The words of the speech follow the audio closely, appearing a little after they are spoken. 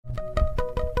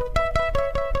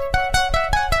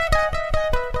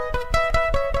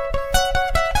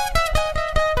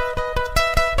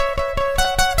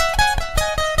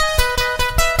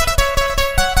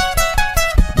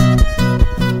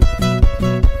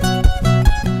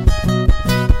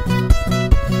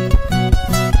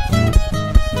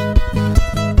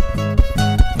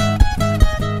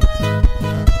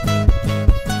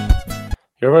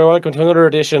You're very welcome to another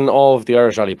edition of the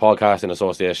Irish Rally podcast in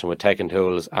association with Tech and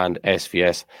Tools and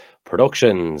SVS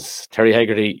Productions. Terry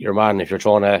Hegarty, your man. If you're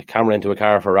throwing a camera into a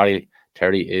car for a rally,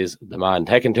 Terry is the man.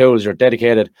 Tech and Tools, your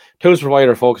dedicated tools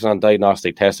provider focused on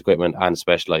diagnostic test equipment and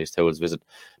specialised tools. Visit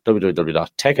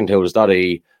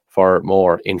www.techandtools.ie for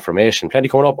more information. Plenty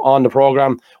coming up on the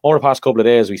programme. Over the past couple of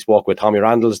days, we spoke with Tommy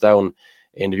Randles down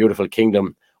in the beautiful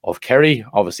kingdom of Kerry,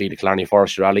 obviously the Killarney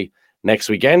Forestry Rally next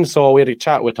weekend. So we had a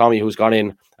chat with Tommy, who's gone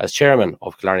in as chairman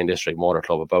of Killarney District Motor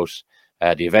Club, about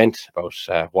the event, about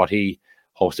what he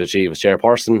hopes to achieve as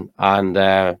chairperson, and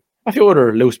a few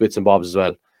other loose bits and bobs as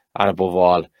well. And above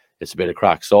all, it's a bit of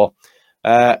crack. So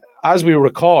as we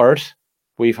record,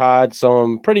 we've had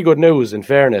some pretty good news, in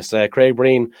fairness.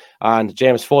 Breen and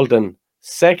James Fulton,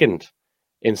 second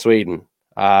in Sweden.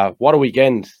 What a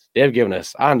weekend they've given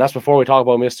us. And that's before we talk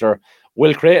about Mr.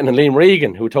 Will Creighton and Liam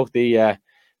Regan, who took the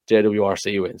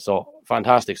JWRC win. So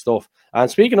fantastic stuff. And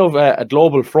speaking of a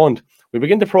global front, we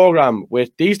begin the programme with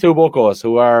these two buccos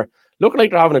who are looking like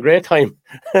they're having a great time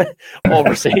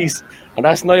overseas. And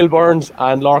that's Niall Burns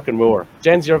and Lorcan Moore.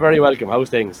 Gents, you're very welcome. How's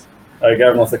things? Hi,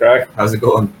 Gavin. What's the crack? How's it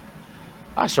going?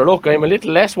 Sure, look, I'm a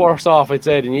little less worse off, I'd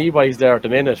say, than you boys there at the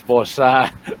minute. But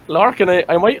Lorcan,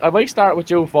 I might start with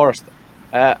you first.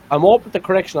 I'm open to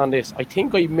correction on this. I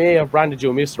think I may have branded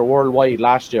you Mr. Worldwide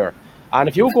last year. And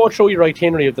if you go through your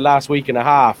itinerary of the last week and a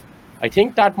half, I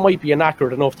think that might be an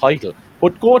accurate enough title.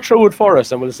 But go through it for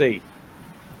us and we'll see.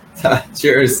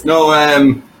 Cheers. No,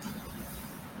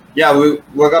 we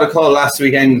got a call last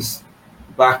weekend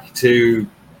back to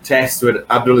test with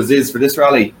Abdulaziz for this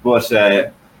rally, but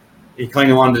he kind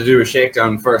of wanted to do a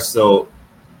shakedown first, so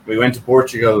we went to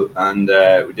Portugal and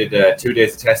we did 2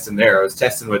 days of testing there. I was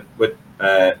testing with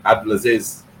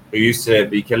Abdulaziz, who used to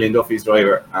be Killian Duffy's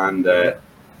driver, and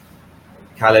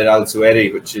Khaled Al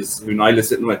Suwaidi, which is who Niall is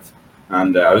sitting with,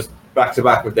 and I was back to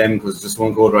back with them because just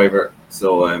one co-driver,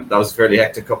 so that was a fairly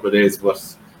hectic couple of days.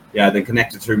 But yeah, then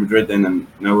connected through Madrid then, and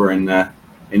now we're in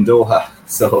Doha.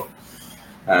 So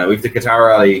we've the Qatar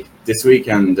rally this week,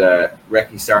 and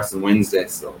Recce starts on Wednesday.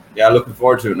 So yeah, looking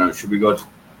forward to it now. It should be good.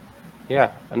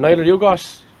 Yeah, and Niall, you got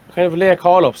kind of a late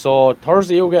call up, so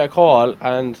Thursday you get a call,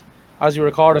 and as you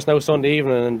record us now Sunday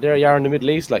evening, and there you are in the Middle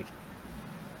East, like.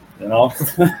 You know,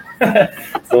 it's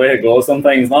the way it goes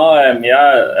sometimes. No,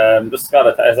 just got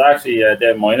it's actually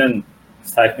Dave Moynan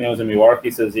texted me. I was in my work.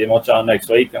 He says, "You much on next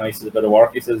week?" And I said, "A bit of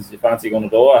work." He says, "You fancy going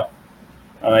to Doha?"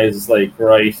 And I was just like,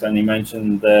 "Right." And he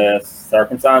mentioned the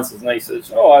circumstances, and I said,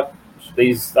 "Oh,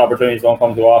 these opportunities don't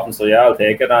come too often, so yeah, I'll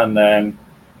take it." And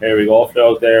here we go. Flew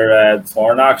out there this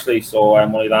morning actually. So I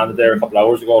only landed there a couple of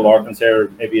hours ago. Lorcan's here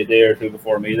maybe a day or two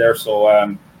before me there. So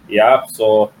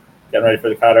so. Getting ready for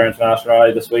the Qatar International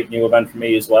Rally this week. New event for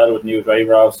me as well, with new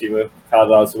driver, obviously, with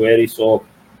Khaled Al Suwaidi. So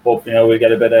hopefully we'll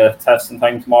get a bit of testing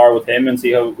time tomorrow with him and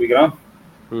see how we get on.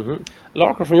 Mm-hmm.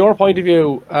 Lorcan, from your point of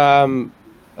view, I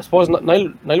suppose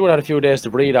Niall would have had a few days to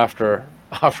breathe after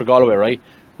Galway, right?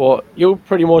 But you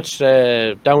pretty much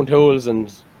down tools and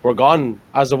were gone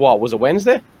as of what? Was it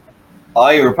Wednesday?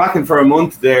 I were packing for a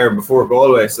month there before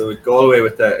Galway. So with Galway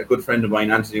with a good friend of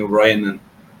mine, Anthony O'Brien, and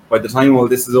by the time all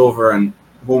this is over and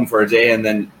home for a day, and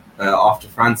then off to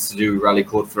France to do Rally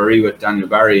Côte Fleury with Daniel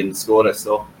Barry in Skoda.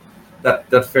 So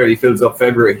that fairly fills up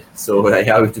February. So we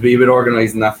have to be a bit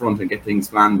organised in that front and get things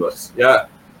planned. But yeah,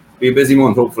 be a busy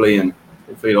month hopefully, and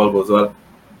hopefully it all goes well.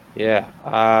 Yeah,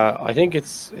 I think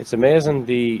it's amazing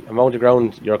the amount of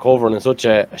ground you're covering in such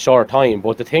a short time.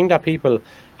 But the thing that people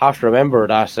have to remember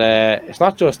that it's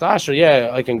not just that.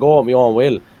 Yeah, I can go at my own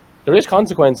will. There is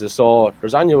consequences. So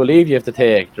there's annual leave you have to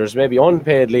take. There's maybe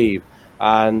unpaid leave.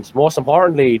 And most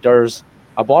importantly, there's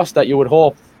a boss that you would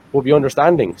hope would be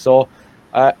understanding. So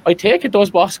I take it those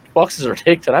boxes are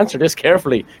ticked, and answer this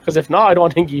carefully, because if not, I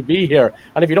don't think you'd be here.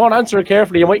 And if you don't answer it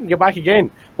carefully, you mightn't get back again.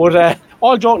 But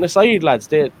all joking aside,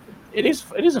 lads, it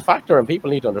is a factor, and people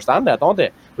need to understand that, don't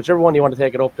they? Whichever one you want to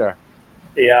take it up there.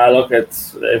 Yeah, look,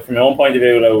 it's from my own point of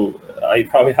view now, I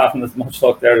probably haven't as much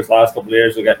luck there this last couple of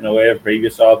years with getting away with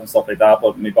previous jobs and stuff like that.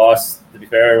 But my boss, to be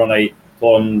fair, when I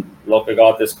told him, look, I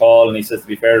got this call, and he says, to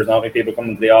be fair, there's not many people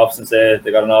coming to the office and say they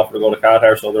got an offer to go to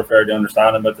Qatar, so they're fairly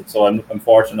understanding with it. So I'm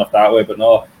fortunate enough that way. But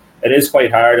no, it is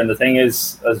quite hard. And the thing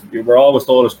is, as we were always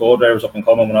told as co-drivers up and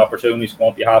coming, when opportunities come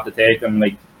up, you have to take them.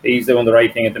 Like, he's doing the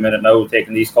right thing at the minute now,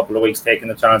 taking these couple of weeks, taking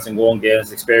the chance and going, get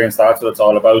his experience. That's what it's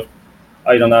all about.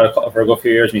 I done that for a good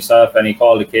few years myself. Any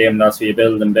call that came, that's how you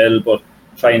build and build. But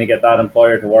trying to get that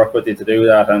employer to work with you to do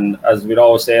that, and as we'd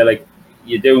always say, like,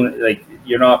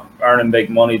 you're not earning big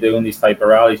money doing these type of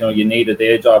rallies. You know, you need a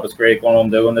day job. It's great going home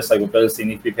doing this. Like with bills, you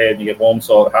need to be paid when you get home.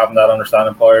 So having that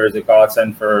understanding employer is a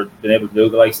godsend for being able to do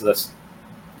the likes of this.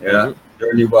 Yeah,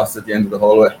 Your new boss at the end of the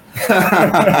hallway.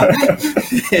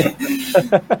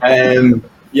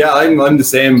 Yeah, I'm the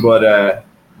same, but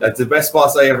that's the best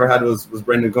boss I ever had was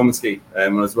Brendan Gumsky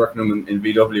when I was working with him in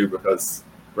VW, because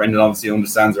Brendan obviously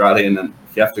understands rallying, and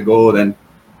if you have to go, then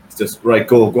it's just right,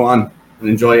 go on and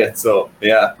enjoy it. So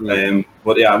yeah,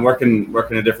 but yeah, I'm working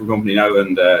in a different company now,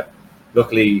 and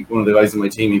luckily one of the guys in my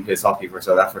team, he plays hockey for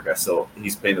South Africa, so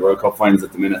he's playing the World Cup finals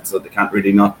at the minute, so they can't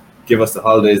really not give us the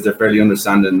holidays. They're fairly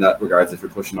understanding in that regards if you're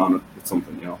pushing on with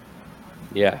something, you know.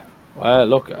 Yeah. Well,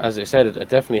 look, as I said, it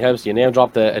definitely helps. You name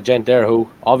dropped a gent there who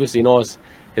obviously knows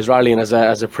his rallying as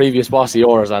a previous boss of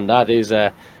yours, and that is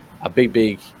a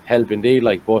big help indeed.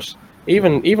 Like, but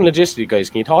even logistically, guys,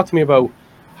 can you talk to me about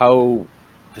how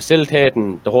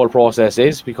facilitating the whole process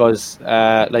is? Because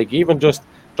like, even just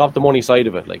drop the money side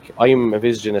of it. Like, I'm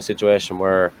envisaging a situation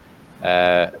where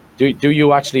do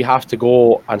you actually have to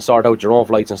go and sort out your own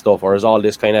flights and stuff, or is all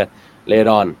this kind of laid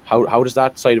on? How does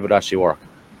that side of it actually work?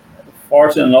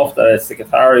 Fortunate enough that it's the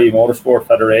Qatari Motorsport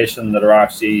Federation that are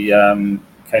actually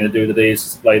kind of do the deals to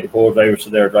supply the co-drivers to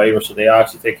their drivers, so they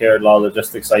actually take care of a lot of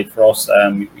logistics side for us.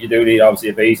 You do need obviously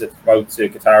a visa to go out to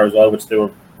Qatar as well, which they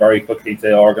were very quickly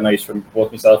to organise from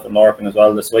both myself and Lorcan as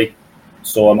well this week.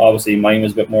 So obviously mine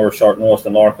was a bit more short notice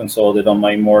than Lorcan, so they done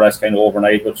mine more or less kind of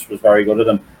overnight, which was very good of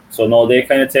them. So no, they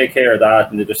kind of take care of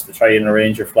that, and they just try and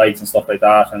arrange your flights and stuff like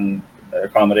that, and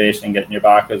accommodation and getting your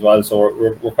back as well. So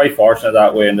we're quite fortunate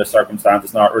that way in this circumstance.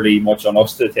 It's not really much on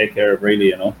us to take care of, really,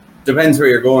 you know. Depends where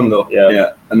you're going though,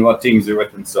 yeah, and what teams you're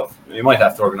with and stuff. You might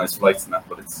have to organise flights and that,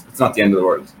 but it's not the end of the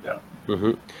world. Yeah.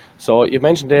 Mm-hmm. So you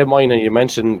mentioned Dave Moyne and you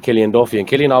mentioned Cillian Duffy, and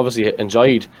Cillian obviously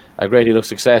enjoyed a great deal of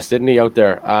success, didn't he, out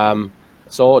there?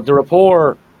 So the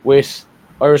rapport with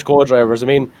Irish co-drivers, I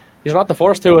mean, he's not the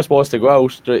first two, I suppose, to go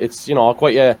out. It's, you know,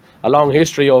 quite a long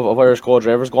history of Irish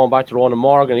co-drivers, going back to Ronan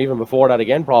Morgan, even before that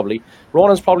again, probably.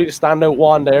 Ronan's probably the standout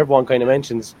one that everyone kind of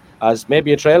mentions as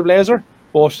maybe a trailblazer,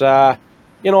 but,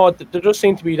 you know, there does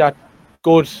seem to be that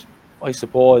good, I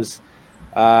suppose,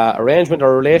 arrangement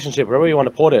or relationship, wherever you want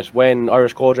to put it, when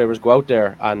Irish co-drivers go out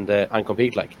there and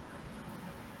compete, like.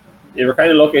 You were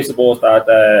kind of lucky, I suppose,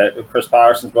 that Chris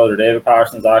Parsons' brother, David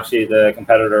Parsons, actually the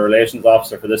competitor relations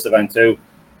officer for this event too.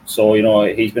 So, you know,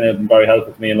 he's been very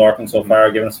helpful to me and Lorcan so far,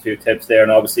 giving us a few tips there.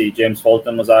 And obviously, James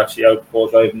Fulton was actually out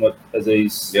co-driving with as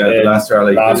he's the last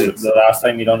rally, the last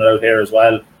time he done it out here as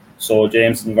well. So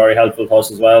James has been very helpful to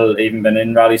us as well. Even been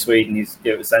in Rally Suite, and he's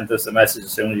sent us a message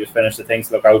as soon as you finish the things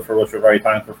to look out for, which we're very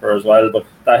thankful for as well. But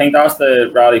I think that's the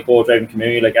rally co-driving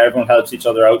community. Like, everyone helps each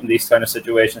other out in these kind of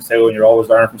situations too, and you're always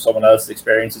learning from someone else's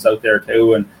experiences out there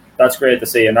too. And that's great to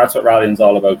see, and that's what rallying's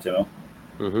all about, you know.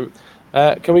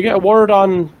 Mm-hmm. Can we get a word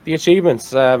on the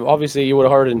achievements? Obviously, you would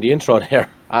have heard in the intro there,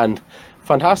 and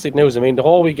fantastic news. I mean, the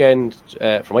whole weekend,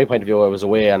 from my point of view, I was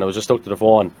away and I was just stuck to the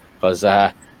phone because,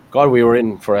 God, we were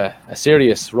in for a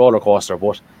serious roller coaster.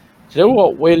 But to do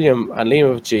what William and Liam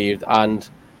have achieved, and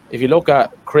if you look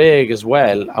at Craig as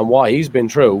well and what he's been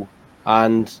through,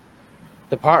 and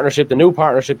the partnership, the new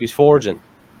partnership he's forging,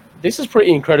 this is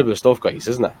pretty incredible stuff, guys,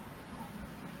 isn't it?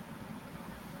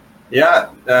 Yeah,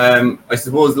 I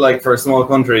suppose, like, for a small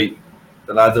country,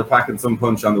 the lads are packing some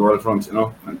punch on the world front, you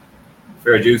know, and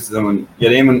fair dues to them. And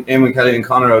get Eamon Kelly and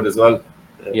Connor out as well.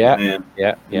 Yeah.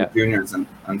 Juniors and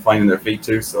finding their feet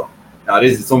too. So yeah,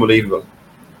 it's unbelievable.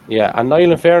 Yeah, and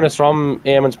Niall, in fairness, from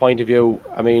Eamon's point of view,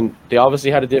 I mean, they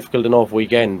obviously had a difficult enough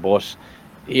weekend, but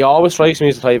he always strikes me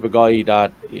as the type of guy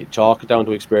that you chalk it down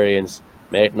to experience,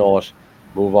 make note,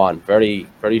 move on. Very,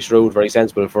 very shrewd, very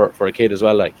sensible for a kid as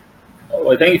well, like.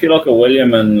 I think if you look at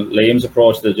William and Liam's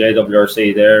approach to the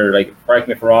JWRC, they're, like, correct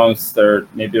me if I'm wrong, it's their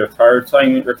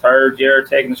third year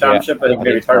taking the championship. I think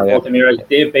maybe third, fourth year. Like,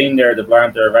 they've been there, they've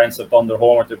learned their events, they've done their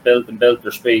homework, they've built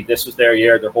their speed. This was their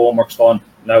year, their homework's done.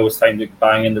 Now it's time to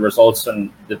bang in the results, and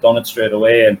they've done it straight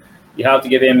away. And you have to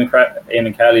give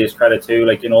Eamon Kelly his credit too.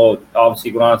 Like, you know,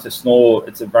 obviously going on to snow,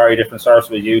 it's a very different source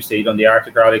with you. He done the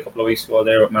Arctic Rally a couple of weeks ago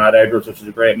there with Matt Edwards, which was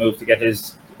a great move to get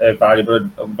his valuable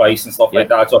advice and stuff like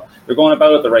that. So they're going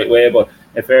about it the right way. But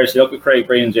if there's, you look at Craig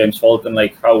Breen and James Fulton,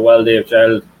 like how well they've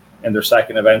gelled in their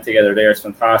second event together there, it's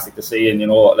fantastic to see. And, you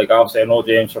know, like, obviously I know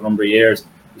James for a number of years.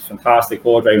 He's fantastic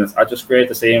co-driver. It's just great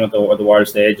to see him at the world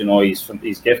stage. You know, he's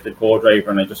gifted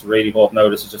co-driver, and I just really hope now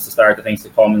this is just the start of things to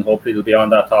come, and hopefully he'll be on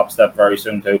that top step very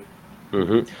soon too.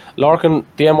 Lorcan,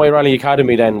 the MY Rally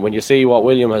Academy, then, when you see what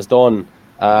William has done,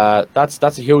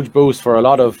 that's a huge boost for a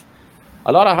lot of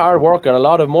hard work and a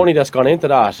lot of money that's gone into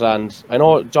that. And I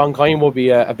know John Kine will be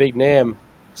a big name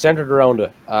centered around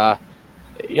it.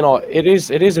 You know, it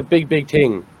is a big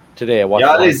thing today.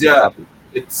 It is. Yeah,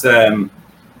 it's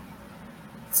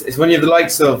when you have the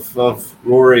likes of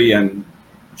Rory and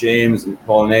James and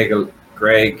Paul Nagel,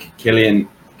 Greg, Killian,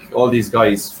 all these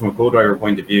guys from a co-driver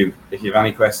point of view, if you have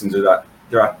any questions or that,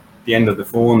 they're at the end of the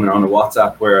phone or on a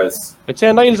WhatsApp, whereas... I'd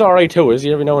say Niall's all right too, is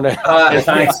he, every now and then?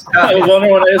 Thanks. I was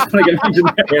wondering what else going to get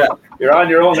mentioned there. Yeah. You're on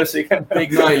your own this weekend.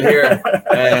 Big Niall here.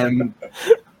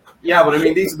 Yeah, but I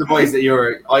mean, these are the boys that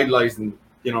you're idolising,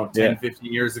 10,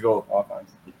 15 years ago. Oh,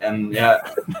 thanks. And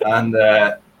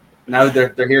now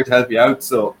they're here to help you out.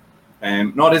 So,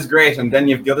 not as great. And then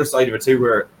you have the other side of it too,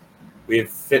 where we have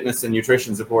fitness and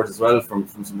nutrition support as well from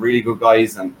some really good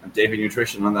guys and David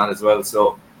Nutrition on that as well.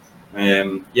 So,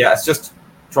 it's just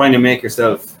trying to make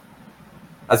yourself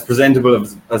as presentable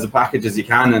as a package as you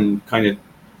can and kind of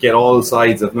get all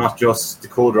sides of not just the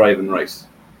co-driving right.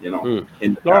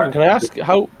 Lorcan, can I ask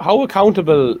how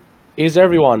accountable is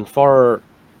everyone for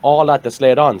all that's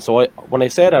laid on? So when I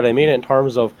say that, I mean it in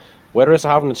terms of whether it's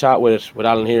having a chat with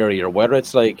Alan Heary or whether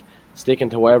it's like sticking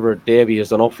to whatever Davey has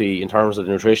done up for you in terms of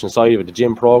the nutrition side of it, the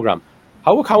gym program.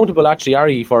 How accountable actually are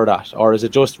you for that, or is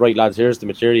it just right, lads? Here's the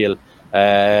material,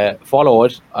 follow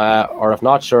it, or if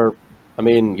not, sure. I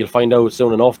mean, you'll find out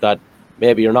soon enough that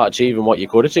maybe you're not achieving what you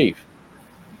could achieve.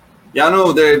 Yeah,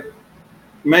 no, they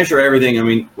measure everything. I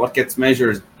mean, what gets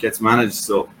measured gets managed.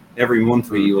 So every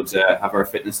month we would have our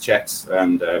fitness checks,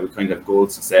 and we kind of have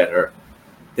goals to set or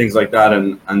things like that.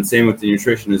 And same with the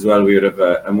nutrition as well. We would have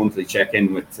a monthly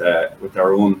check-in with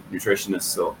our own nutritionist.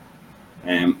 So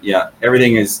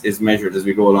everything is measured as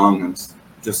we go along, and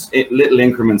just little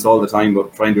increments all the time,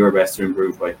 but try and do our best to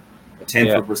improve by a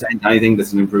tenth of a percent. Anything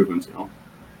that's an improvement,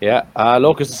 Yeah,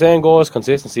 look, as the saying goes,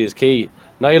 consistency is key.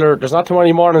 Niall, there's not too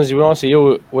many mornings we won't see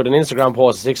you with an Instagram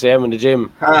post at 6 a.m. in the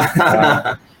gym.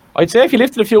 I'd say if you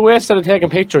lifted a few weights instead of taking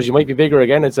pictures, you might be bigger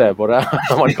again, I'd say. But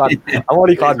I'm only kidding.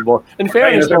 But in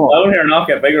fairness, down here, not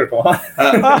get bigger. Come on.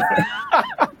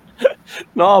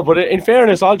 No, but in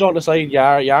fairness, all joking aside, you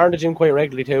are in the gym quite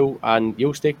regularly too, and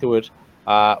you stick to it.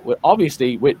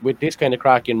 Obviously, with this kind of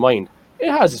crack in mind, it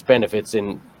has its benefits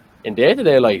in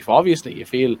day-to-day life. Obviously, you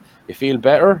feel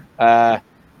better.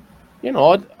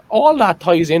 All that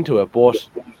ties into it, but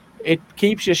it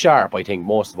keeps you sharp, I think,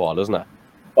 most of all, doesn't it?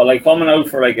 But like coming out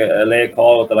for like a late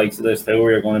call with the likes of this too,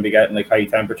 where you're going to be getting like high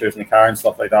temperatures in the car and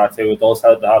stuff like that too, it does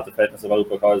help to have the fitness about,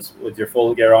 because with your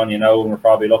full gear on, and we're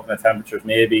probably looking at temperatures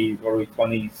maybe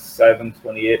 27,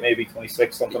 28, maybe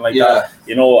 26, something like that.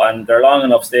 And they're long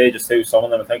enough stages too. Some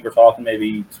of them, I think we're talking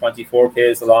maybe 24K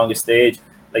is the longest stage.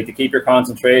 Like, to keep your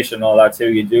concentration and all that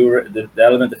too, the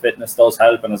element of fitness does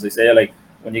help. And as I say, like,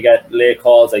 when you get late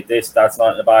calls like this, that's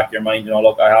not in the back of your mind.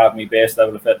 Look, I have my base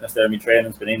level of fitness there. My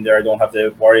training's been in there. I don't have to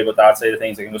worry about that side of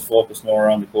things. I can just focus more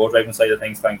on the co-driving side of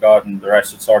things, thank God, and the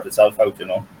rest should sort itself out.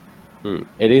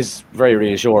 It is very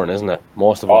reassuring, isn't it?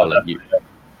 Most of all, like,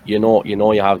 you know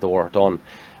you have the work done.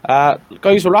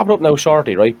 Guys, we're wrapping up now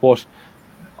shortly, right? But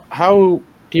how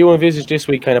do you envisage this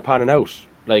week kind of panning out?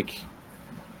 Like,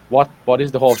 what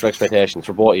is the hopes or expectations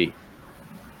for both of you?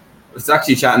 I was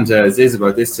actually chatting to Ziz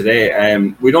about this today.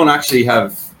 We don't actually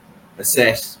have a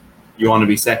set, you want to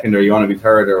be second or you want to be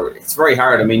third, or it's very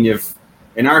hard. I mean,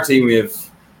 in our team we have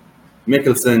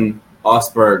Mickelson,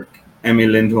 Osberg, Emil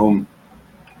Lindholm,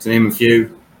 to name a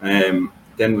few. Then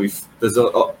there's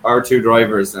our two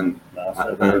drivers and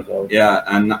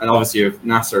obviously you have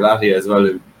Nasser Latia as well,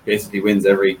 who basically wins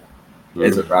every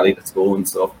desert rally that's going.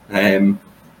 So we're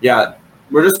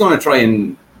just going to try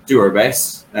and do our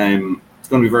best. It's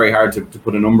going to be very hard to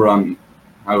put a number on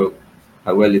how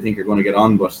well you think you're going to get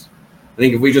on, but I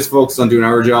think if we just focus on doing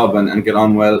our job and get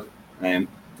on well, the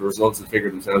results will figure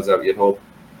themselves out, you'd hope.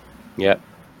 Yeah.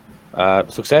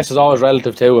 Success is always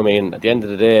relative too. I mean, at the end of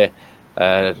the day,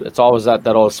 it's always that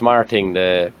old smart thing,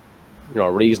 the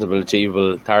reasonable,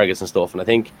 achievable targets and stuff. And I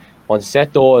think once you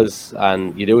set those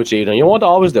and you do achieve them, you won't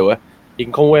always do it, you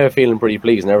can come away feeling pretty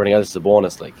pleased, and everything else is a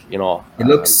bonus. Like, it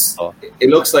looks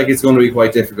like it's going to be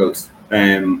quite difficult.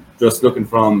 Just looking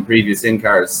from previous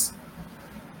in-cars,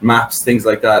 maps, things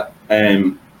like that,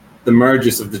 the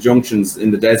merges of the junctions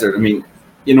in the desert. I mean,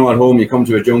 at home you come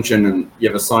to a junction and you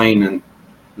have a sign and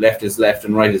left is left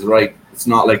and right is right. It's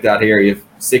not like that here. You have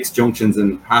 6 junctions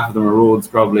and half of them are roads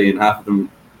probably, and half of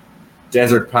them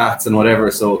desert paths and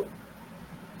whatever. So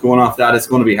going off that, it's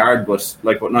going to be hard. But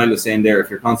like what Niall was saying there, if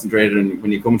you're concentrated and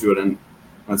when you come to it and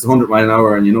it's 100 mile an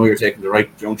hour and you're taking the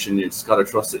right junction, you just got to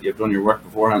trust that you've done your work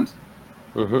beforehand.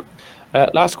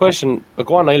 Last question.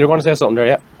 Go on, Niall, you're going to say something there,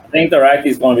 yeah? I think the recce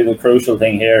is going to be the crucial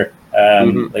thing here.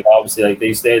 Like, obviously, like,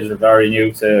 these stages are very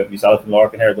new to myself and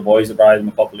Lorcan here. The boys have ridden them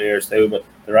a couple of years too, but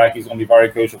the recce is going to be very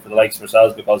crucial for the likes of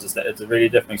ourselves, because it's a really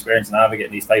different experience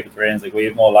navigating these type of terrains. Like, we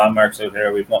have no landmarks out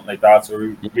here, we've nothing like that,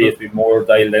 so we have to be more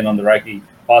dialed in on the recce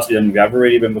possibly than we've ever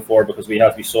really been before, because we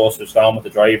have to be so switched on with the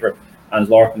driver. And as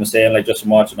Lorcan was saying, like, just from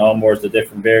watching onboards, the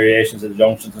different variations of the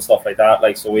junctions and stuff like that,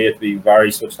 like, so we have to be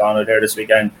very switched on out here this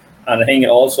weekend. And I think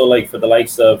also, like, for the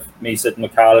likes of me sitting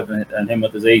with Caleb and him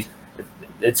with disease,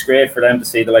 it's great for them to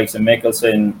see the likes of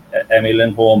Mickelson, Emmy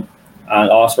Lindholm, and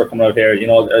Oscar coming out here, you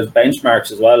know, as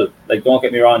benchmarks as well. Like, don't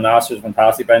get me wrong, Nasser's a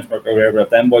fantastic benchmark over here, but if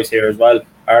them boys here as well,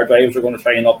 our drivers are going to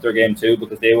train up their game too,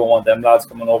 because they won't want them lads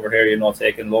coming over here, you know,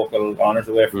 taking local honours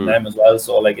away from them as well.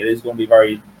 So, like, it is going to be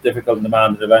very difficult and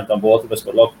demanding event on both of us.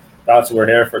 But look, that's what we're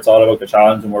here for. It's all about the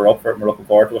challenge, and we're up for it, and we're looking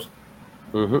forward to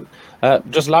it.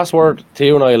 Just last word to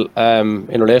you, Niall,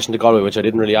 in relation to Galway, which I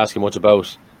didn't really ask you much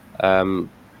about.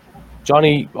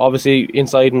 Johnny, obviously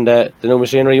inside in the new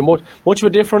machinery, much of a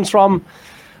difference from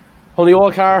the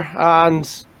old car,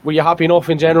 and were you happy enough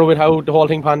in general with how the whole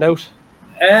thing panned out?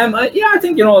 I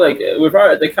think, you know, like,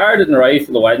 the car didn't arrive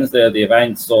till the Wednesday of the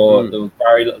event, so there was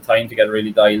very little time to get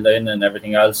really dialed in and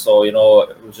everything else. So, you know,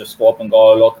 it was just go up and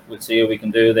go, look, we'll see what we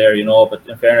can do there, you know. But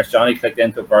in fairness, Johnny clicked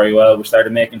into it very well. We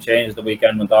started making changes the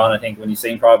weekend went on. I think when you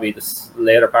seen probably the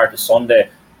later part of Sunday,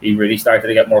 he really started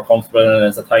to get more comfortable, and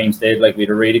as the times did, like, we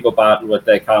had a really good battle with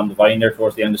Callum Devine there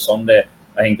towards the end of Sunday.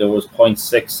 I think there was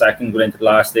 0.6 seconds going into the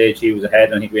last stage. He was ahead,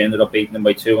 and I think we ended up beating him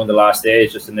by 2 on the last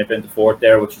stage, just to nip into fourth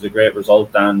there, which was a great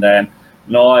result. And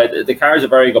the car is a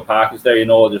very good package there. You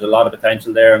know, there's a lot of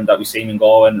potential there, and that we've seen him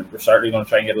go, and we're certainly going to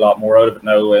try and get a lot more out of it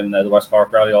now in the West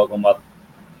Cork Rally all going well.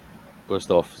 Good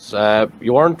stuff. So,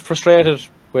 you weren't frustrated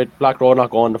with Black Road not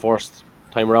going the first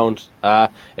time around?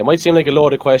 It might seem like a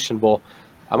loaded question, but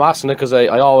I'm asking it because I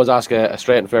always ask a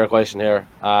straight and fair question here.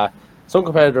 Some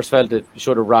competitors felt it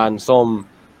should have ran, some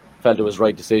felt it was the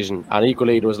right decision, and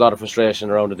equally there was a lot of frustration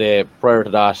around the day prior to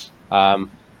that,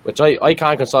 which I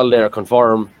can't consolidate or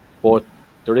confirm, but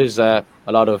there is a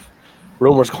lot of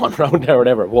rumours going around there or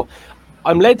whatever. But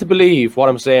I'm led to believe what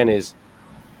I'm saying is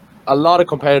a lot of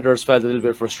competitors felt a little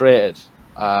bit frustrated.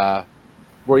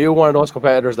 Were you one of those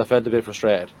competitors that felt a bit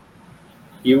frustrated?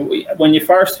 When you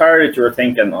first heard it, you were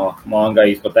thinking, oh, come on,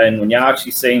 guys. But then when you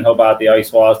actually seen how bad the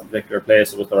ice was in a particular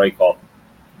place, it was the right call.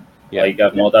 Yeah, like,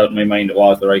 I've no doubt in my mind it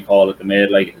was the right call that they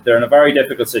made. Like, they're in a very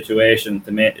difficult situation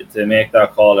to make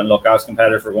that call. And look, as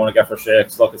competitors, we're going to get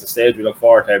frustrated. Look, it's a stage we look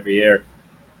forward to every year.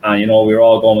 And, you know, we were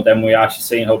all going with them. We actually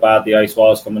seen how bad the ice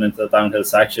was coming into the downhill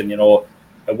section. You know,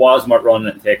 it was not running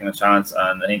and taking a chance.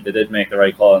 And I think they did make the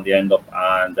right call in the end up.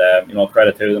 And, you know,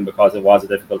 credit to them, because it was a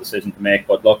difficult decision to make.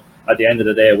 But look, at the end of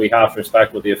the day, we have to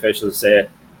respect what the officials say.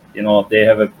 You know, they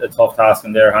have a tough task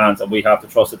in their hands, and we have to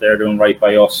trust that they're doing right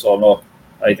by us. So, look,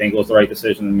 I think it was the right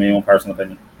decision in my own personal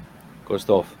opinion. Good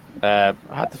stuff. I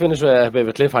had to finish with a bit of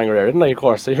a cliffhanger there, didn't I, of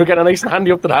course? So you're getting nice and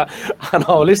handy up to that. And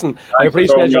listen, I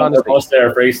appreciate your honesty.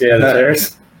 Appreciate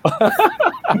it.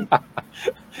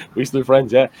 We still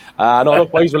friends, yeah. No,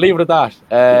 look, boys, we'll leave it at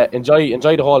that. Enjoy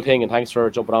the whole thing, and thanks for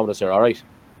jumping on with us here, all right?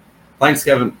 Thanks,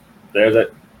 Kevin. There's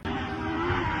it.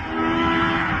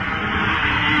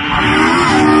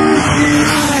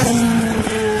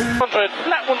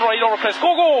 Flat one right over crest. Go,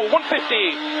 150.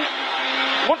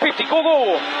 150,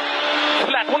 go.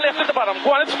 Flat, one left at the bottom.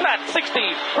 Go on, it's flat.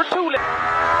 60 for 2 left.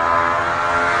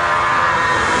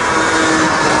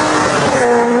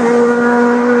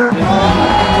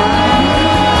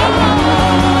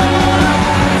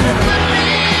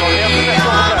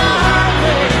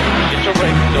 Get your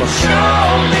break.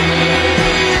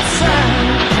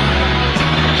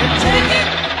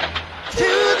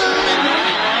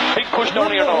 Big push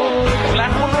down here now.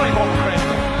 Flat one right over crest.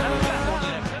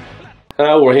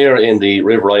 We're here in the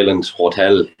River Island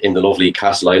Hotel in the lovely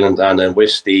Castle Island, and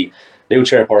with the new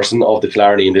chairperson of the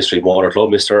Killarney District Motor Club,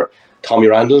 Mr. Tommy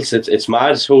Randles. It's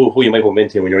mad who you might bump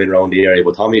into when you're in around the area.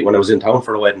 But Tommy, when I was in town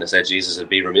for a wedding, I said, Jesus, it'd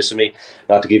be remiss of me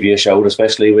not to give you a shout,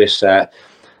 especially with the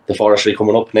Forestry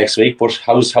coming up next week. But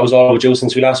how's all with you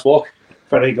since we last spoke?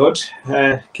 Very good,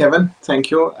 Kevin. Thank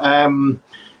you.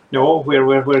 No,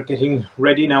 we're getting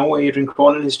ready now. Adrian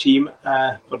Crone and his team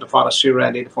for the Forestry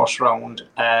Rally, the first round.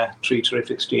 3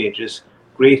 terrific stages,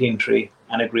 great entry,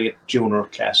 and a great junior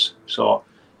class. So,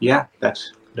 yeah,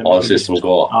 that's all systems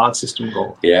go. All systems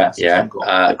go. Yeah.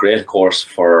 Great, of course,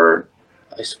 for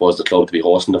I suppose the club to be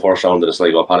hosting the first round of the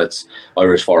Sligo Pallets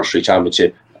Irish Forestry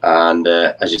Championship, and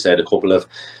as you said, a couple of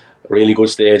really good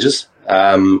stages.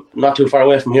 Not too far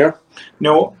away from here.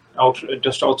 No.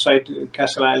 Just outside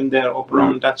Castle Island there, up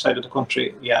around that side of the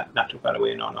country. Yeah, not too far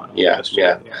away. No. Yeah. So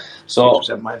 6 or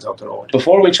 7 miles out the road.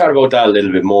 Before we chat about that a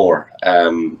little bit more,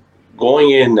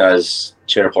 going in as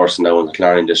chairperson now in the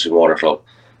Killarney District Motor Club,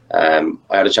 I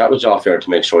had a chat with you off here to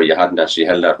make sure you hadn't actually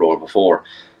held that role before.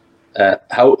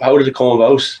 How did it come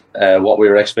about? What were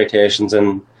your expectations,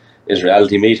 and Is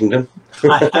reality meeting them?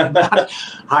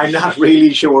 I'm not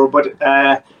really sure, but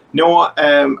no,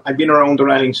 I've been around the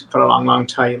rallies for a long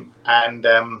time, and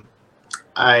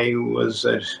I was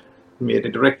made a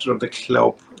director of the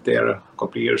club there a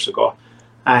couple of years ago,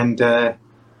 and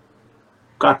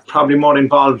got probably more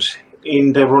involved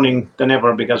in the running than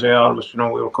ever, because I always, we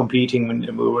were competing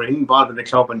and we were involved in the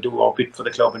club and do our bit for the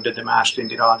club and did the master and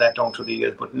did all that down through the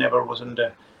years, but never was in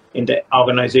the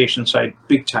organisation side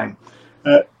big time.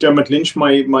 Dermot Lynch,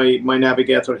 my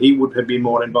navigator, he would have been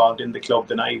more involved in the club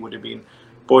than I would have been.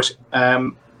 But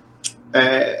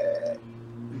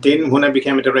then when I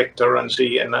became a director and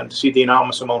see the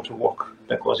enormous amount of work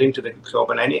that goes into the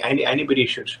club, and anybody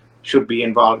should be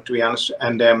involved, to be honest.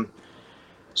 And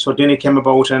so then it came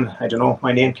about, and I don't know,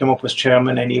 my name came up as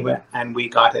chairman anyway, and we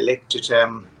got elected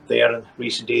there in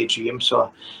recent AGM.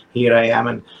 So here I am,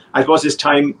 and I suppose this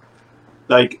time,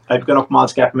 like, I've gone up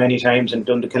Malls Gap many times and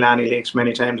done the Killarney Lakes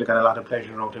many times. I got a lot of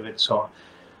pleasure out of it. So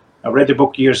I read the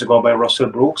book years ago by Russell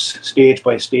Brooks, Stage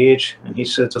by Stage, and he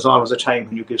said there's always a time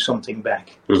when you give something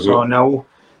back. Mm-hmm. So now,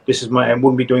 this is I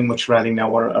wouldn't be doing much rallying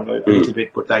now, or a little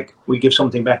bit, but like, we give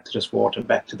something back to the sport and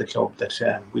back to the club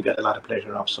that we get a lot of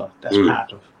pleasure of. So that's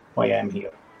part of why I'm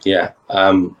here. Yeah,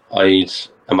 I'd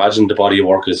imagine the body of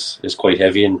work is quite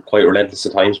heavy and quite relentless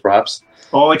at times, perhaps.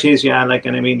 Oh, it is, yeah. Like,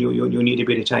 and I mean, you need a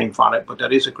bit of time for it, but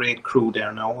there is a great crew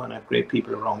there now, and I have great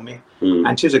people around me, and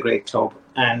it is a great club.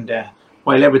 And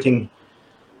while everything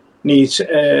needs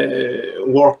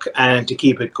work and to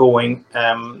keep it going,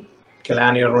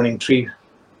 Killarney are running 3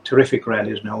 terrific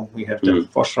rallies now. We have the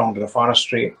first round of the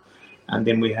Forestry, and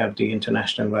then we have the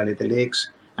International Rally, the Lakes,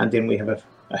 and then we have a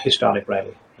historic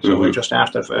rally. So we're just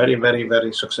after a very, very,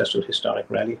 very successful historic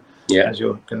rally. Yeah. As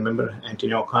you can remember,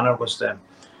 Anthony O'Connor was the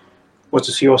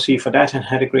COC for that and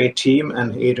had a great team,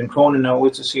 and Adrian Cronin now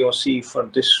is the COC for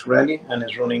this rally and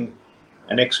is running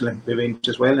an excellent event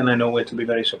as well, and I know it'll be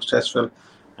very successful.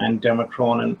 And Dermot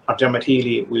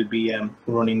Healy will be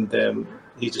running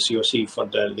he's the COC for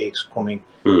the Lakes coming,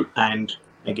 and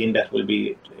again, that will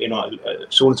be,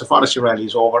 as soon as the Forestry rally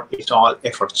is over, it's all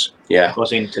efforts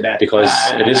goes into that. Because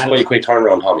it is quite a quick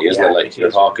turnaround, Tommy, isn't it? Like,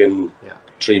 you're talking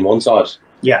 3 months odd.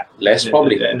 Yeah. Less,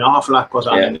 probably. An awful lot goes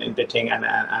on in the thing,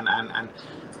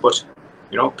 but,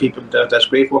 people, there's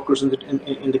great workers in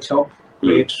the club,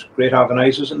 great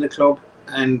organisers in the club,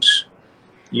 and,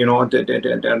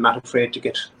 they're not afraid to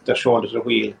get their shoulders a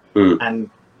wheel, and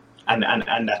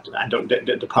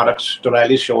the products, the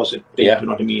rally shows it. Do you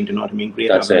know what I mean?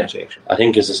 Great organisation. I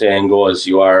think, as the saying goes,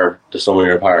 you are the sum of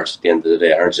your parts at the end of the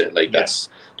day, aren't you? Like, that's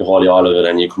the whole all of it,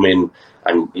 and you come in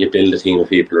and you build a team of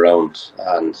people around,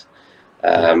 and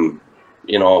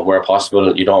where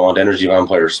possible, you don't want energy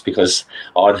vampires, because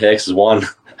all it takes is one,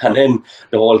 and then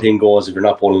the whole thing goes if you're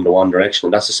not pulling in one direction.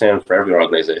 And that's the same for every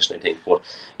organisation, I think. But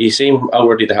you seem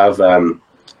outwardly to have a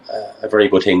very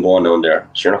good thing going on there.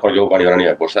 So you're not going to go anywhere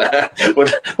anyway, but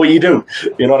you do,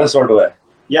 that sort of way.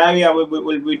 Yeah,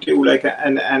 we do, like,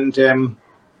 and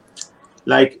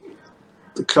like,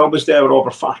 the club is there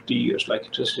over 40 years, like,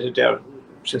 it's there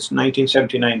since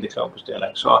 1979. The club is there,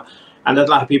 like, so, and there's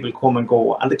a lot of people come and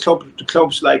go, and the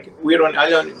club's like, we're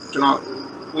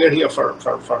here for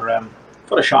a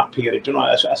short period,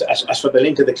 as for the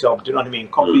length of the club, do you know what I mean?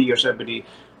 Couple of years, everybody,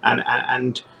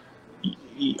 and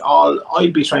all I'll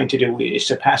be trying to do is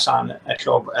to pass on a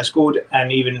club as good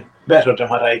and even better than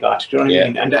what I got. Do you know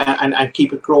what I mean? And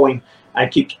keep it growing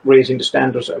and keep raising the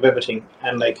standards of everything,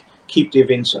 and like, keep the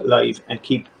events alive and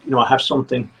keep, have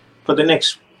something for the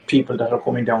next people that are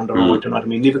coming down the road. Do you know what I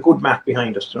mean? Leave a good mark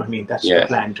behind us. Do you know what I mean? That's the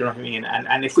plan. Do you know what I mean?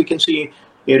 And if we can see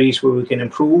areas where we can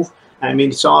improve, I mean,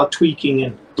 it's all tweaking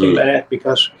and things like that,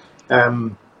 because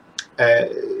there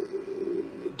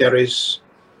is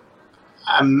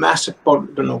a massive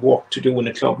burden of work to do in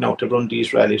the club now to run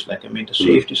these rallies. Like, I mean, the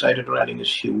safety side of the rallying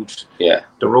is huge. Yeah.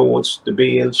 The roads, the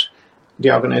bales,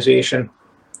 the organisation.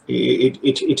 If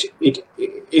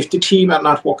the team are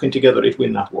not working together, it will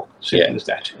not work. Simple as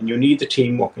that. And you need the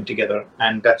team working together,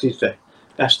 and that's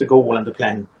the goal and the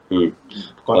plan.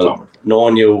 Well,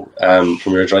 knowing you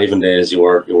from your driving days, you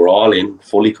were all in,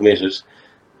 fully committed,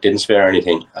 didn't spare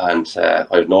anything, and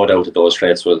I've no doubt that those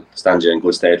traits will stand you in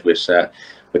good stead with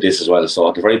this as well.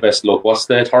 So the very best luck. What's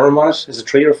the term on it? Is it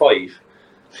 3 or 5?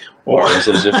 Or is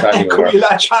it just could be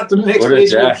that chat the next week?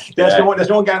 There's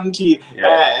no guarantee.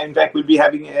 In fact, we'll be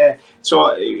having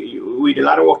so we had a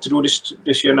lot of work to do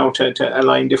this year now to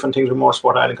align different things with More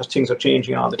Sport Ireland, because things are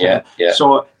changing all the time.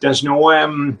 So there's no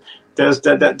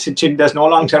there's no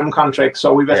long-term contract,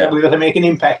 so we better make an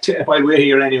impact while we're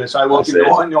here anyway. So I won't give no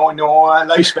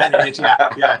lifespan in it.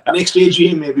 Yeah. Next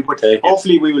AGM maybe, but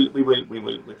hopefully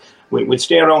we'll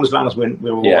stay around as long as we're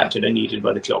wanted and needed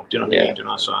by the club. Do you know what I mean? You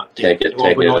know, so take it. No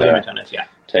limit on it. Yeah.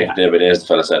 Take it every day, as the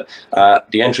fella said.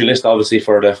 The entry list, obviously,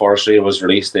 for the Forestry was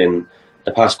released in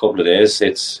the past couple of days.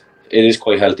 It is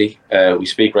quite healthy. We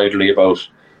speak regularly about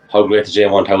how great the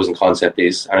J1000 concept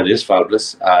is, and it is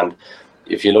fabulous. And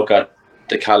if you look at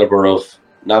the calibre of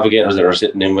navigators that are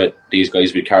sitting in with these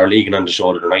guys, with Carl Egan on the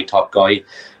shoulder, the night top guy,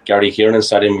 Gary Kieran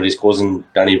sat in with his cousin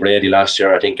Danny Brady last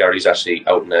year. I think Gary's actually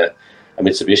out in a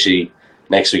Mitsubishi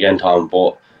next weekend, Tom.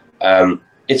 But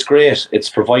it's great. It's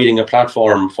providing a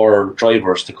platform for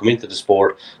drivers to come into the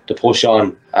sport, to push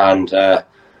on. And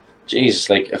Jesus,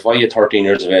 like, if I at 13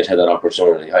 years of age had that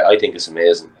opportunity, I think it's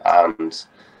amazing. And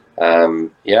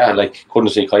couldn't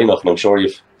say kind enough, and I'm sure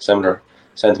you've similar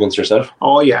sentiments yourself.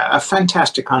 Oh yeah, a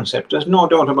fantastic concept. There's no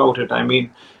doubt about it. I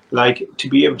mean, like, to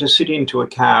be able to sit into a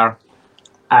car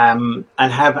and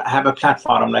have a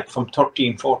platform like from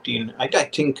 13, 14. I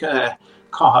think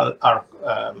Cahill or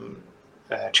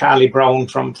Charlie Brown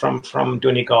from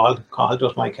Donegal. Cahill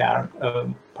does my car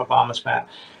performance car,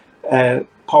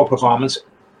 power performance.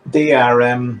 They are.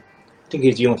 I think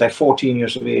he's young, like 14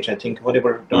 years of age, I think,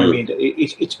 whatever. I mean,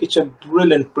 it's a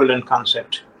brilliant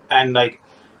concept. And, like,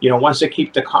 you know, once they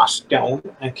keep the cost down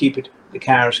and keep the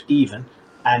cars even,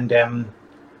 and the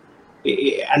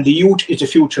youth is the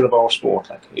future of our sport.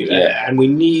 Like, and we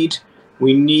need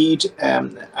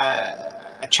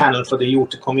a channel for the youth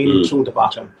to come in through the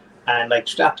bottom, and like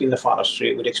start in the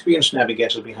Forestry with experienced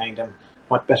navigators behind them.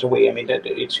 What better way? I mean,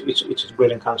 it's a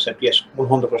brilliant concept. Yes,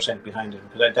 100% behind it,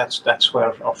 because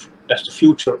that's the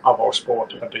future of our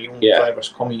sport. The young drivers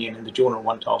coming in the junior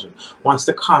 1000. Once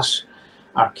the costs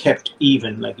are kept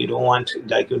even, like, you don't want,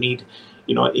 like, you need,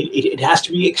 you know, it has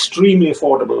to be extremely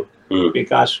affordable.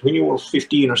 Because when you were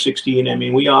 15 or 16, I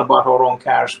mean, we all bought our own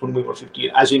cars when we were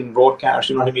 15, as in road cars.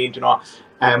 You know what I mean?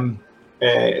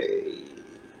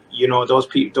 You know,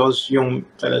 those young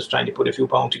fellas trying to put a few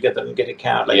pounds together and get a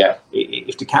car. Like,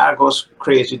 if the car goes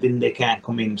crazy, then they can't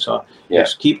come in. So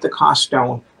just keep the costs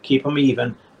down, keep them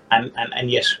even, and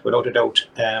yes, without a doubt,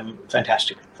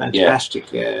 fantastic.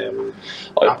 Opportunity.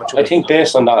 I think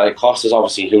based on that, cost is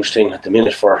obviously a huge thing at the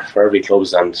minute for every club,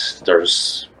 and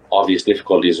there's obvious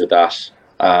difficulties with that.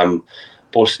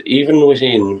 But even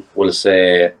within, we'll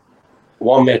say,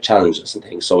 one-mate challenges and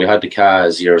things. So we had the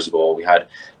Kaz years ago. We had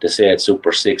the Seat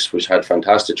Super 6, which had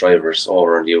fantastic drivers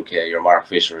over in the UK. Your Mark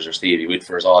Fishers, your Stevie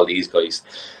Whitfors, all these guys.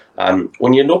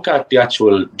 When you look at the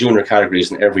actual junior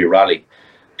categories in every rally,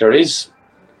 there is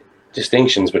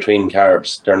distinctions between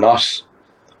cars. They're not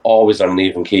always on an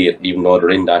even key, even though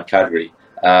they're in that category.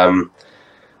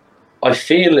 I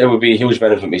feel it would be a huge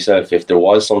benefit myself if there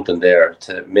was something there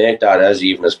to make that as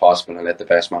even as possible and let the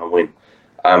best man win.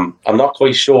 I'm not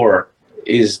quite sure.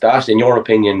 Is that, in your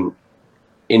opinion,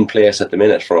 in place at the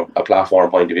minute from a platform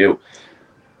point of view?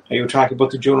 Are you talking about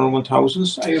the Junior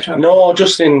 1000s? No,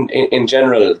 just in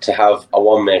general, to have a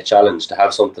one-mate challenge, to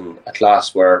have something, a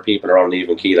class where people are on an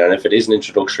even keel, and if it is an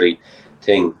introductory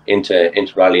thing into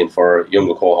rallying for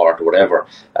younger cohort or whatever,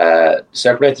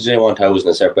 separate the J1000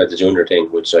 and separate the junior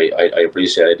thing, which I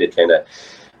appreciate. I did kind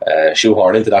of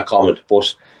shoehorn into that comment,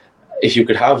 but if you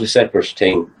could have a separate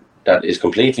thing that is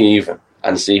completely even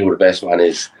and see who the best man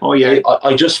is. Oh yeah.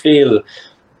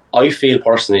 I feel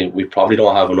personally we probably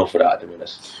don't have enough of that at the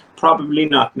minute. Probably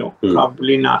not. No,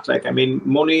 probably not. Like, I mean,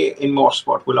 money in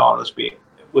motorsport will always be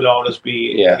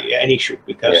an issue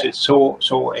because it's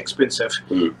so expensive.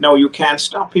 Now you can't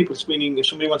stop people spending. If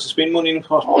somebody wants to spend money in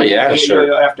motorsport, oh yeah, sure.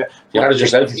 You have to. You had it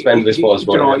yourself to spend, I suppose.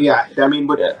 You know, I mean,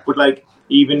 but like,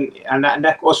 even and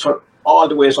that goes for all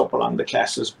the ways up along the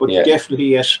classes. But definitely,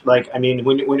 yes. Like, I mean,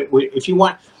 when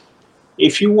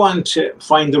if you want to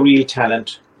find the real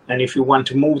talent, and if you want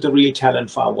to move the real talent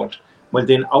forward, well,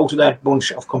 then out of that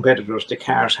bunch of competitors, the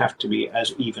cars have to be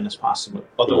as even as possible.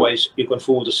 Otherwise, you can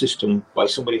fool the system by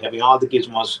somebody having all the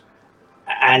gizmos,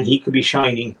 and he could be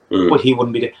shining, but he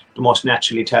wouldn't be the most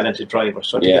naturally talented driver.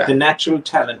 So to get the natural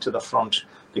talent to the front,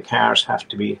 the cars have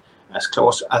to be as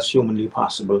close as humanly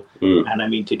possible. And I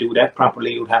mean, to do that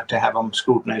properly, you'd have to have them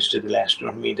scrutinized to the last. You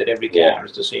know what I mean? That every car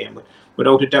is the same. But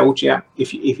without a doubt,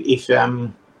 if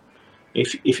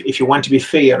you want to be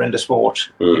fair in the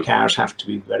sport, the cars have to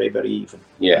be very, very even.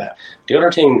 Yeah. The other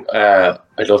thing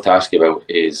I'd love to ask you about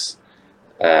is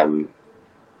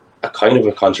a kind of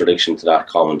a contradiction to that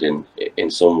comment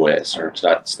in some ways, or to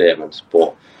that statement.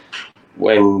 But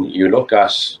when you look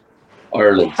at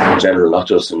Ireland in general, not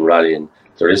just in rallying,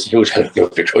 there is a huge element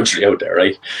of begrudgery out there,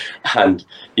 right? And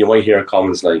you might hear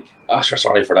comments like, "Oh, sure,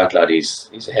 sorry for that lad. He's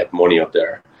a heap of money up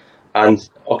there." And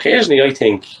occasionally, I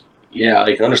think, yeah,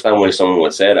 I can understand why someone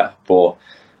would say that, but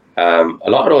a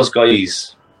lot of those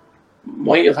guys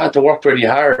might have had to work pretty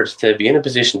hard to be in a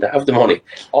position to have the money,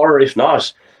 or if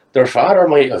not, their father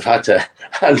might have had to.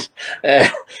 And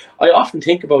I often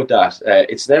think about that.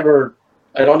 It's never.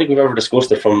 I don't think we've ever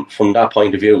discussed it from that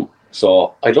point of view.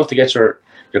 So I'd love to get your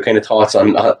kind of thoughts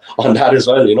on that as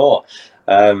well. You know,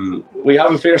 we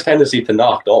have a fierce tendency to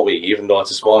knock, don't we? Even though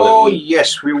it's a small. Oh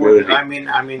yes, we would. I mean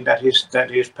that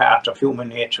is part of human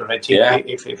nature. I think. Yeah.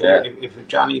 If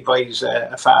Johnny buys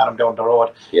a farm down the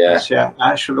road,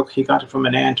 sure, look, he got it from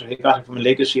an aunt, or he got it from a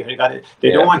legacy, or he got it.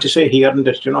 They don't want to say he earned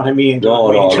it. You know what I mean?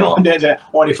 No.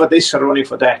 Only for this or only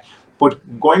for that. But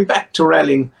going back to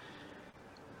rallying,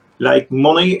 like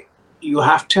money. You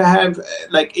have to have,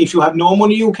 like, if you have no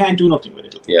money, you can't do nothing with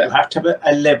it. Yeah. You have to have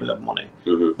a level of money.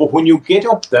 Mm-hmm. But when you get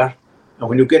up there, and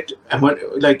when you get,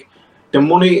 like, the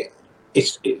money,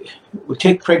 we'll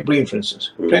take Craig Breen, for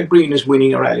instance. Mm-hmm. Craig Breen is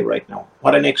winning a rally right now.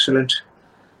 What an excellent,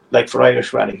 like, for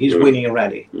Irish rally. He's winning a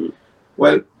rally. Mm-hmm.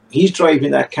 Well, he's driving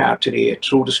that car today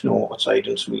through the snow outside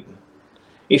in Sweden.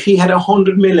 If he had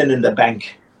 100 million in the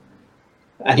bank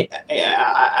and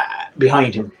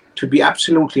behind him, to be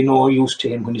absolutely no use to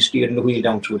him when he's steering the wheel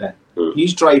down through that.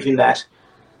 He's driving that.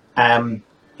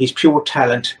 He's pure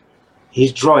talent,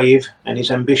 his drive and his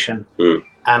ambition.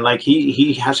 And like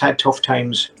he has had tough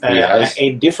times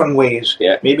in different ways.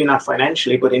 Yeah. Maybe not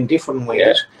financially, but in different ways.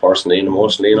 Yeah. Personally and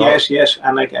emotionally. Yes.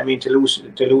 And like, I mean, to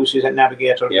lose his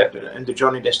navigator and the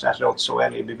journey they started out so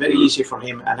early, it'd be very easy for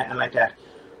him and like that.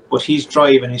 But his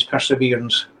drive and his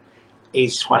perseverance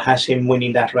is what has him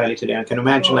winning that rally today. I can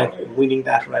imagine like winning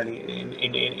that rally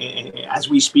in as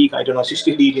we speak. I don't know if he's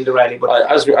still leading the rally,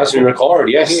 but as we record,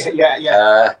 yes.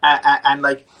 And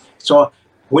like, so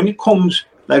when it comes,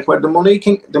 like, where the money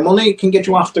can get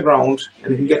you off the ground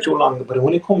and it can get you along, but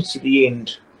when it comes to the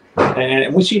end,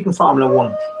 and we see it in Formula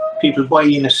One, people buy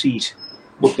in a seat,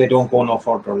 but they don't go no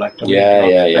further. Like,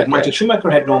 Michael Schumacher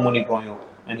had no money growing up,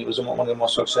 and he was one of the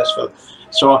most successful.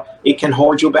 So it can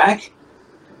hold you back,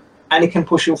 and it can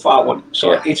push you forward.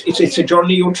 So it's a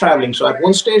journey you're traveling. So at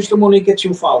one stage, the money gets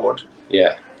you forward.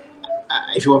 Yeah.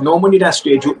 If you have no money at that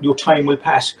stage, your time will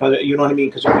pass. Cause you know what I mean?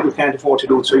 Because you can't afford to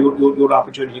do it. So your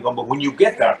opportunity comes. But when you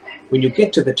get there, when you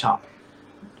get to the top,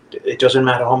 it doesn't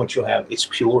matter how much you have. It's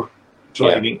pure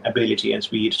driving ability and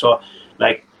speed. So,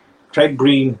 like, Craig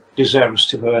Breen deserves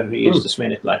to where he is this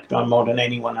minute. Like, done more than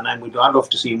anyone. And I'd love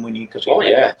to see him winning. But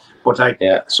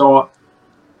so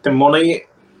the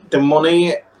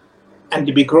money. And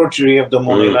the begrudgery of the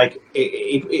money, like,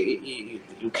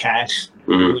 you can't.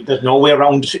 There's no way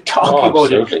around talking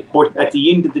about it. But at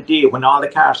the end of the day, when all the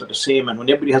cars are the same, and when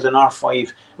everybody has an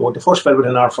R5, well, the first fellow with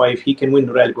an R5, he can win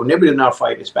the rally. But when everybody has an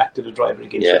R5, it's back to the driver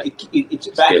again. Yeah. So it's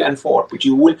back and forth. But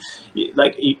you will,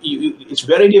 like, it's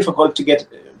very difficult to get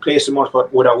place in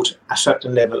motorsport without a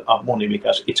certain level of money,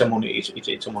 because it's a money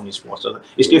sport. So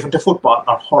it's different to football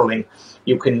or hurling.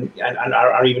 You can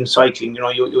or even cycling. You know,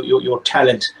 your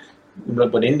talent.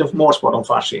 But in the motorsport,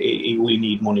 unfortunately, we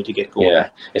need money to get going. Yeah,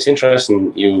 it's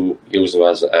interesting you use them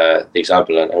as the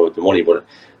example and with the money, but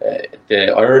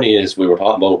the irony is we were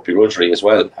talking about begrudgery as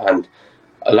well, and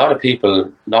a lot of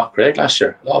people knocked Craig last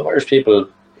year. A lot of Irish people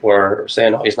were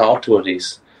saying, "Oh, he's not up to it.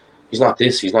 He's not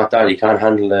this. He's not that. He can't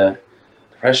handle the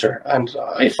pressure." And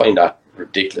I find that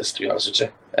ridiculous, to be honest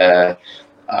with you.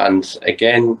 And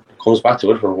again, comes back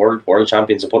to it. We're world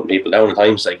champions of putting people down at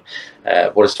times, like,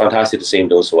 but it's fantastic to see him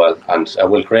doing so well. And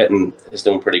Will Creighton is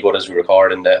doing pretty good as we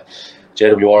record in the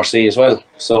JWRC as well.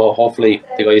 So hopefully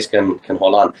the guys can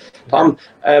hold on. Tom,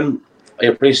 I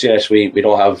appreciate we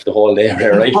don't have the whole day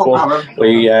there, right? But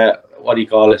we what do you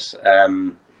call it?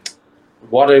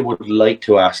 What I would like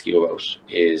to ask you about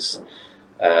is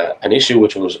an issue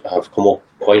which have come up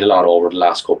quite a lot over the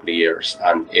last couple of years,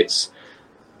 and it's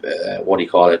what do you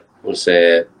call it? We'll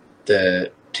say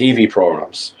the TV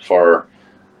programs for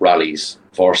rallies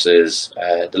versus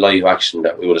the live action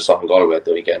that we would have saw in Galway at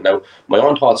the weekend. Now, my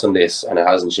own thoughts on this, and it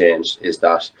hasn't changed, is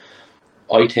that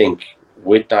I think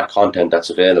with that content that's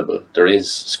available, there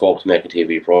is scope to make a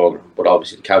TV program. But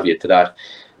obviously, the caveat to that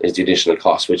is the additional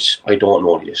cost, which I don't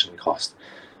know the additional cost,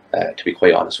 to be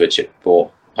quite honest with you.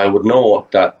 But I would know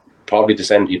that probably to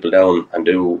send people down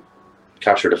and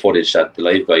capture the footage that the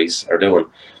live guys are doing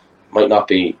might not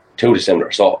be too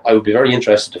dissimilar. So I would be very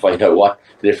interested to find out what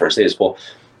the difference is. But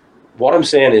what I'm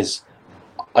saying is,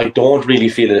 I don't really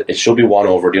feel that it should be one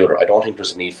over the other. I don't think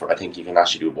there's a need for it. I think you can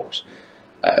actually do both.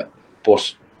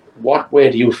 But what way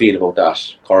do you feel about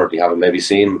that currently, having maybe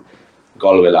seen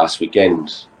Galway last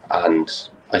weekend, and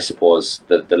I suppose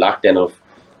the lack then of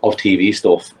TV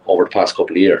stuff over the past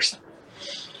couple of years.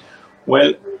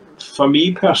 Well, for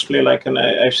me personally, like, and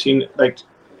I've seen, like,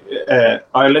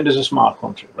 Ireland is a small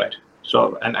country, right?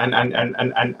 So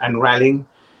and rallying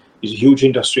is a huge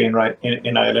industry in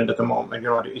Ireland at the moment. You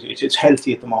know, it's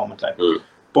healthy at the moment, like.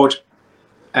 But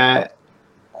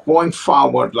going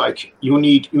forward, like, you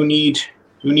need the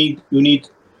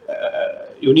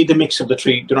mix of the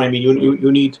three. Do you know what I mean?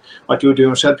 You need what you do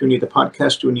yourself. You need the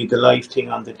podcast. You need the live thing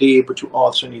on the day, but you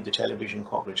also need the television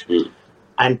coverage.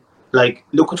 And like,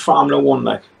 look at Formula One.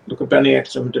 Like, look at Bernie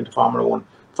Eccleston into Formula One.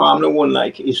 Formula One,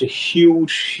 like, is a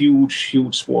huge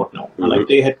sport now. And like,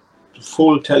 they had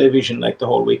full television like the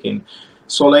whole weekend.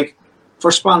 So like,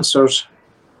 for sponsors,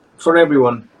 for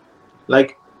everyone,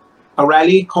 like, a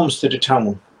rally comes to the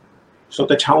town, so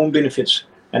the town benefits.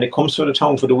 And it comes to the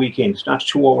town for the weekend. It's not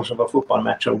 2 hours of a football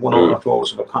match or 1 hour or 2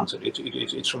 hours of a concert.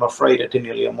 It's from a Friday to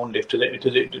nearly a Monday it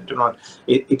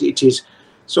is.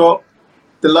 So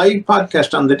the live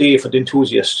podcast on the day for the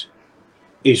enthusiast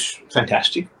is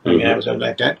fantastic. I mean, I was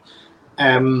like that.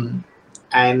 And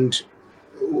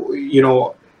you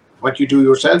know, what you do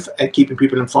yourself and keeping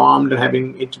people informed and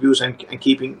having interviews and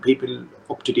keeping people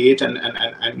up to date and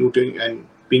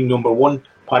being number one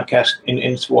podcast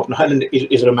in sport in Ireland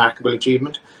is a remarkable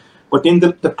achievement. But then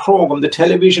the program, the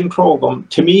television program,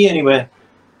 to me anyway,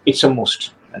 it's a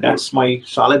must. And that's my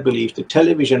solid belief, the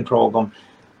television program.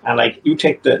 And like, you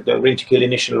take the Rentokil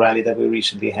initial rally that we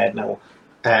recently had now,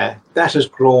 that has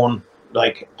grown,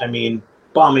 like, I mean,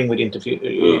 bombing with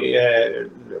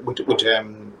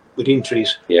with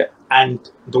entries. Yeah. And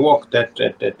the work that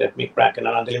Mick Bracken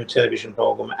on the Limit television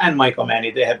program and Mike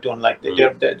O'Mahony, they have done, like,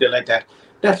 they're like that.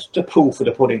 That's the proof of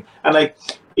the pudding. And like,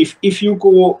 if you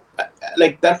go,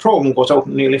 like, that program goes out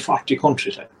in nearly 40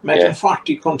 countries. Like, imagine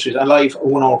 40 countries, a live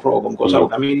 1 hour program goes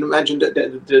out. I mean, imagine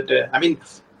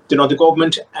the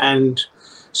government and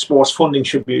sports funding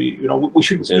should be, you know,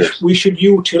 we should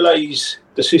utilize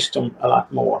the system a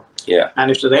lot more. Yeah. And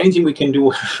if there's anything we can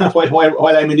do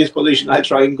while I'm in this position, I'll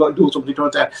try and go do something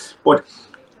towards that. But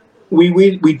we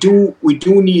do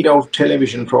need our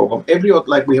television program.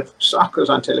 Like, we have soccer's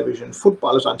on television,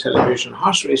 football is on television,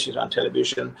 horse racing is on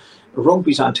television,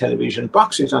 rugby's on television,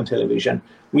 boxing's on television.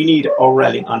 We need our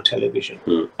rallying on television.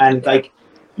 And like,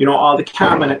 you know, all the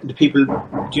cameramen, the people,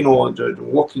 you know,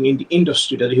 working in the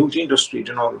industry, there's a huge industry,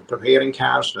 you know, preparing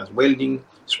cars, there's welding,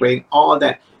 spraying, all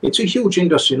that. It's a huge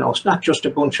industry now. It's not just a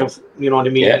bunch of, you know what I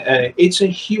mean? It's a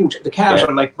huge, the cars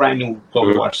are like brand new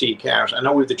WRC cars. And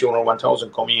now we have the Junior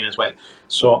 1000 coming in as well.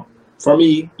 So for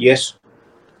me, yes,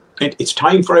 it's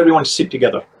time for everyone to sit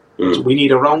together. So we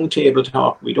need a round table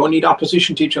talk. We don't need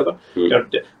opposition to each other.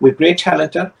 We've great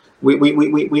talent there.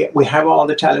 We have all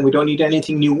the talent. We don't need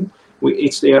anything new.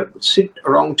 It's there, sit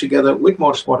around together with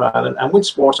Motorsport Ireland and with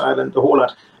Sports Ireland, the whole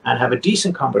lot, and have a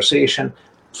decent conversation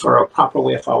for a proper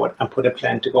way forward and put a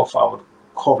plan to go forward,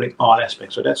 covering all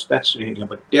aspects. So that's the thing.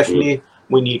 But definitely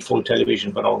we need full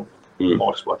television for our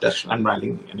motorsport. That's and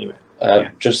rallying anyway.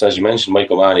 Just as you mentioned, Mike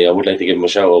O'Mahony, I would like to give him a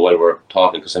shout out while we're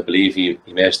talking, because I believe he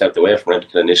may have stepped away from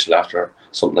Rentokil Initial after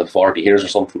something like 40 years or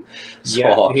something.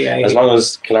 So as long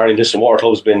as Killarney District Water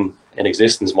Club's been in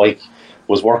existence, Mike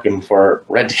was working for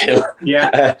Rentokil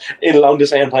in along the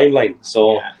same timeline.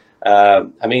 So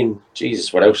I mean,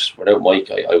 Jesus, without Mike,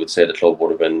 I would say the club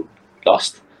would have been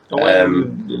lost.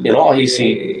 You know, he's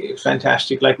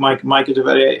fantastic. Like, Mike is a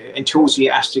very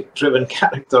enthusiastic, driven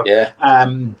character.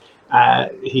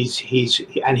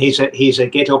 He's a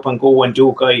get up and go and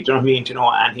do guy. Do you know what I mean? You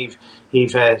know, and he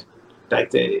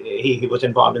was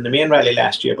involved in the main rally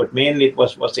last year, but mainly it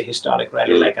was the historic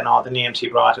rally, like, and all the names he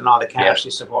brought and all the cars he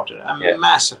supported. A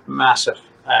massive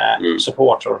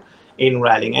supporter in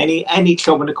rallying. Any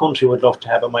club in the country would love to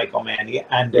have a Mike O'Mahony,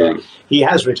 and he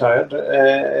has retired.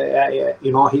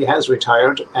 You know, he has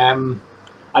retired.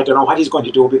 I don't know what he's going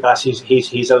to do, because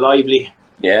he's a lively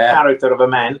character of a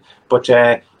man. But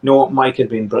no, Mike has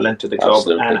been brilliant to the club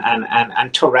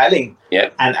and to rallying.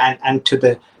 And to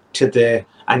the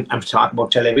and I'm talking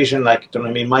about television, like, you know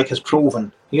what I mean? Mike has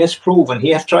proven. He has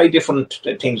tried different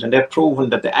things, and they've proven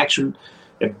that the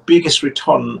biggest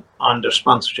return on their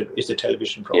sponsorship is the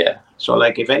television program. So,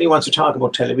 like, if anyone wants to talk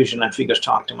about television and figures,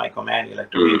 talk to Mike O'Mahony,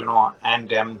 like, you know,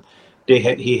 and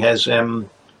he has no,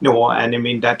 and I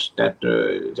mean that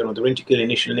you know, the Rentokil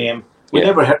initial name. We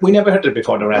never heard it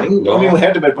before the rally. No. I mean, we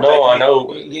heard of it, but I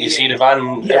know you see the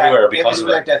van everywhere because of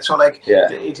it. Like that. So, like,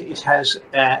 it has.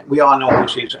 We all know who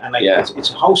it is, and like, it's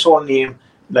a household name.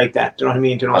 like that. Do you know what I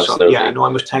mean? You know, so yeah, I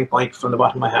must thank Mike from the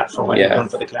bottom of my heart for what he's done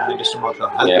for the Killarney District Motor.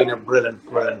 Has been a brilliant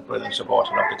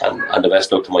supporter of the team. And the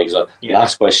best luck to Mike as well.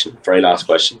 Last question, very last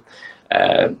question,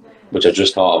 which I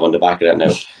just thought of on the back of that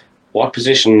now. What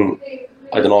position,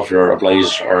 I don't know if you're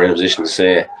obliged or in a position to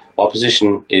say, what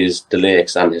position is the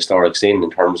Lakes and the historic scene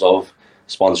in terms of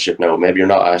sponsorship now? Maybe you're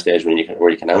not at a stage where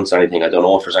you can announce anything. I don't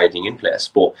know if there's anything in place,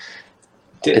 but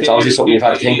it's obviously something you've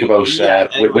had to think about.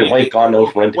 With Mike gone now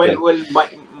from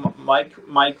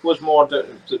Mike was more the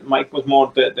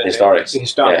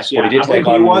historics. Yeah. But he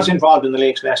was involved in the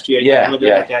Lakes last year. Yeah.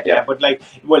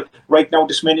 But right now,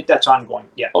 this minute that's ongoing.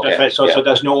 Yeah. Okay. Right. So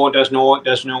there's no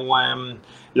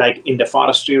like in the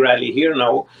Forestry rally here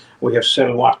now. We have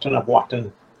Cyril Watton of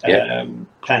Watton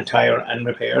Plant Tire and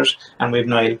Repairs, and we have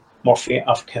Niall Murphy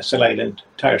of Castle Island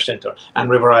Tire Centre and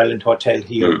River Island Hotel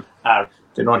here.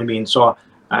 You know what I mean? So.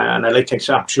 And I'd like to take this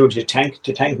opportunity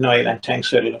to thank Niall and thank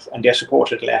Cyril, and they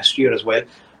supported last year as well.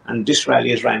 And this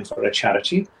rally is ran for a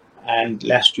charity, and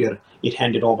last year it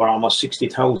handed over almost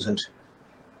 60,000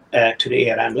 to the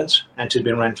air ambulance, and it's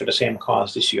been run for the same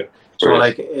cause this year. So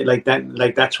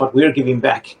that's what we're giving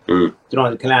back. You know,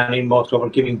 the Killarney Motor Club are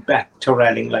giving back to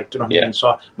rallying, you know what I mean?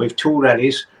 So we have 3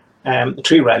 rallies, and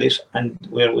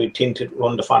where we tend to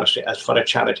run the Forestry as for a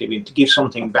charity. We to give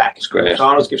something back. It's great. We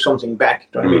always give something back.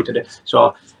 You know what I mean?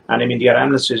 So, and I mean the air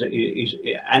ambulance is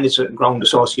and it's a ground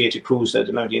associated cruise that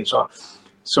the mountain. So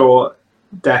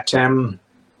that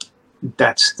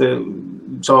that's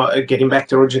getting back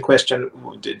to the original question.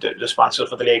 The sponsor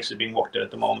for the Lakes is being worked at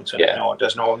the moment. So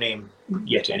there's no name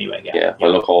yet anyway.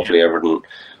 Well, look, hopefully everything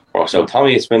works out.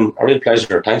 Tommy, it's been a real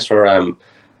pleasure. Thanks for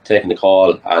taking the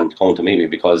call and coming to meet me,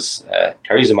 because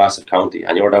Kerry's a massive county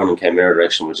and you're down in Kenmare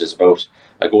direction, which is about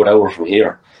a good hour from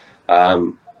here. I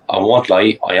won't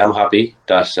lie, I am happy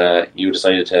that you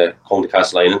decided to come to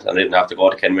Castle Island and didn't have to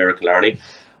go to Kenmare or Killarney.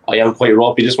 I am quite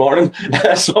ropey this morning,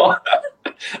 so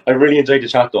I really enjoyed the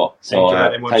chat though. So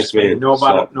thanks, man. No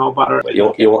bother.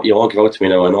 You won't give out to me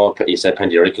now. I know you said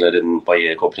Pendy Rickle, I didn't buy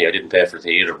a company, I didn't pay for it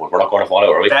either, but we're not going to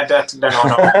follow, are we? No.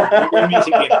 We'll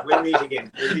meet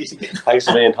again. Thanks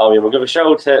a million, Tommy. We'll give a shout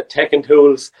out to Tech and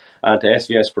Tools and to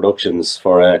SVS Productions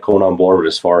for coming on board with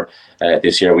us for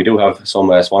this year. We do have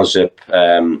some sponsorship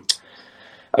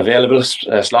available,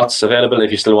 slots available.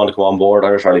 If you still want to come on board,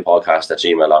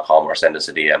 irishrallypodcast@gmail.com or send us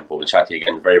a DM. But we'll chat to you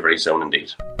again very, very soon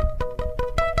indeed.